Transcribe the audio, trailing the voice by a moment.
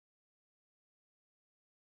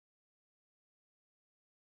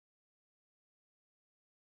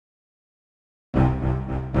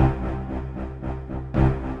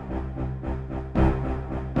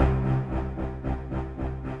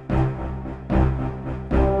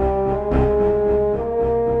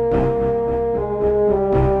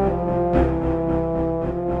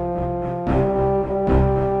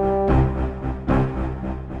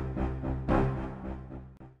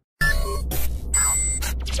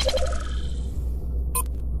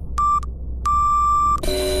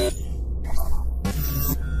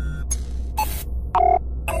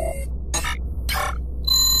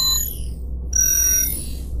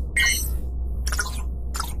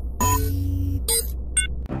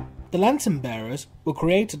The Lantern Bearers were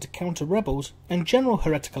created to counter rebels and general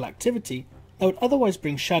heretical activity that would otherwise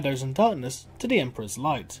bring shadows and darkness to the Emperor's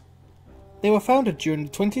light. They were founded during the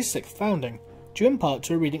 26th founding, due in part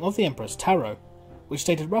to a reading of the Emperor's Tarot, which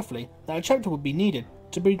stated roughly that a chapter would be needed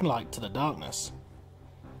to bring light to the darkness.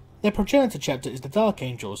 Their progenitor chapter is the Dark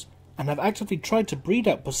Angels, and have actively tried to breed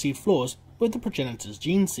out perceived flaws with the progenitor's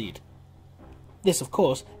gene seed. This, of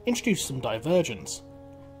course, introduced some divergence.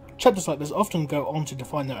 Chapters like this often go on to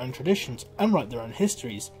define their own traditions and write their own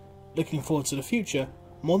histories, looking forward to the future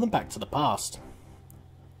more than back to the past.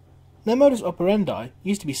 Their modus operandi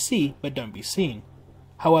used to be see but don't be seen.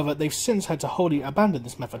 However, they've since had to wholly abandon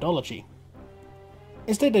this methodology.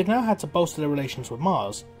 Instead, they've now had to bolster their relations with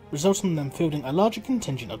Mars, resulting in them fielding a larger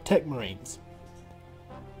contingent of tech marines.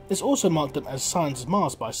 This also marked them as signs of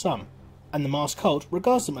Mars by some, and the Mars cult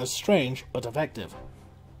regards them as strange but effective.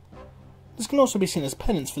 This can also be seen as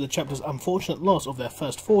penance for the chapter's unfortunate loss of their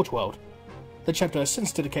first Forge world. The chapter has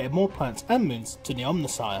since dedicated more planets and moons to the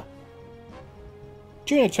Omnissiah.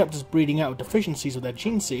 During the chapter's breeding out of deficiencies of their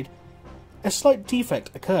gene seed, a slight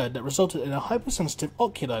defect occurred that resulted in a hypersensitive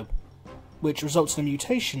oculobe, which results in a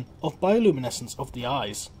mutation of bioluminescence of the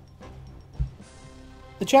eyes.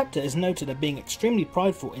 The chapter is noted as being extremely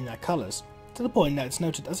prideful in their colours, to the point that it's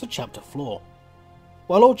noted as a chapter flaw.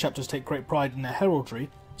 While all chapters take great pride in their heraldry,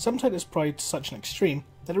 some take this pride to such an extreme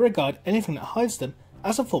that they regard anything that hides them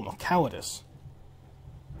as a form of cowardice.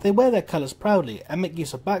 They wear their colours proudly and make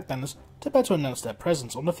use of backbanners to better announce their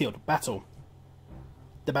presence on the field of battle.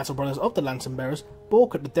 The Battle Brothers of the Lantern Bearers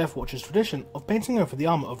balk at the Death Watch's tradition of painting over the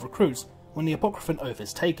armour of recruits when the Apocryphal Oath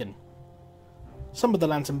is taken. Some of the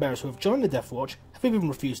Lantern Bearers who have joined the Death Watch have even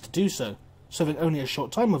refused to do so, serving only a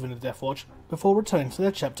short time within the Death Watch before returning to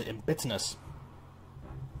their chapter in bitterness.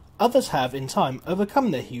 Others have, in time,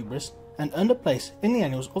 overcome their hubris and earned a place in the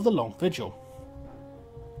annals of the Long Vigil.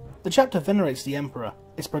 The chapter venerates the Emperor,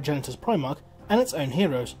 its progenitor's Primarch, and its own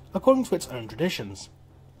heroes, according to its own traditions.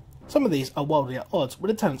 Some of these are wildly at odds with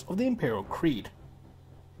the tenets of the Imperial Creed.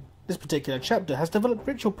 This particular chapter has developed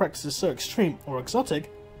ritual practices so extreme or exotic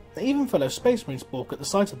that even fellow Space Marines balk at the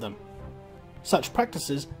sight of them. Such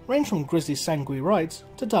practices range from grisly sanguinary rites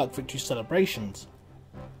to dark victory celebrations.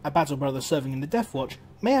 A Battle Brother serving in the Death Watch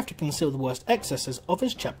may have to conceal the worst excesses of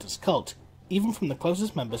his chapter's cult, even from the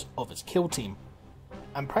closest members of its kill team,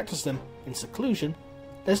 and practice them in seclusion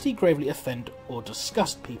lest he gravely offend or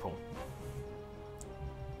disgust people.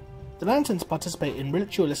 The Lanterns participate in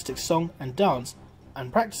ritualistic song and dance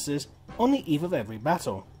and practices on the eve of every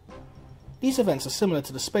battle. These events are similar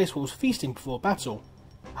to the Space Wolves feasting before battle.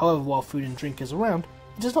 However, while food and drink is around,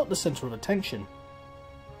 it is not the centre of attention.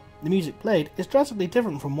 The music played is drastically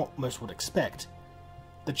different from what most would expect.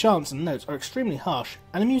 The chants and notes are extremely harsh,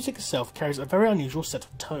 and the music itself carries a very unusual set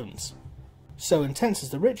of tones. So intense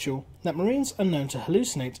is the ritual that Marines are known to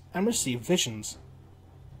hallucinate and receive visions.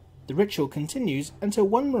 The ritual continues until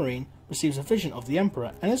one Marine receives a vision of the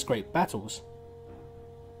Emperor and his great battles.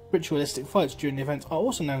 Ritualistic fights during the event are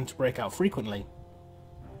also known to break out frequently.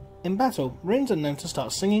 In battle, Marines are known to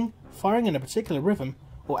start singing, firing in a particular rhythm,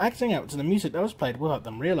 or acting out to the music that was played without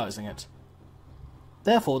them realising it.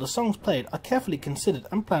 Therefore, the songs played are carefully considered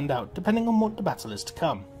and planned out depending on what the battle is to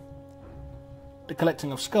come. The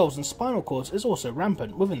collecting of skulls and spinal cords is also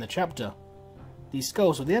rampant within the chapter. These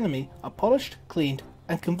skulls of the enemy are polished, cleaned,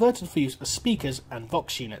 and converted for use as speakers and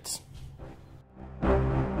vox units.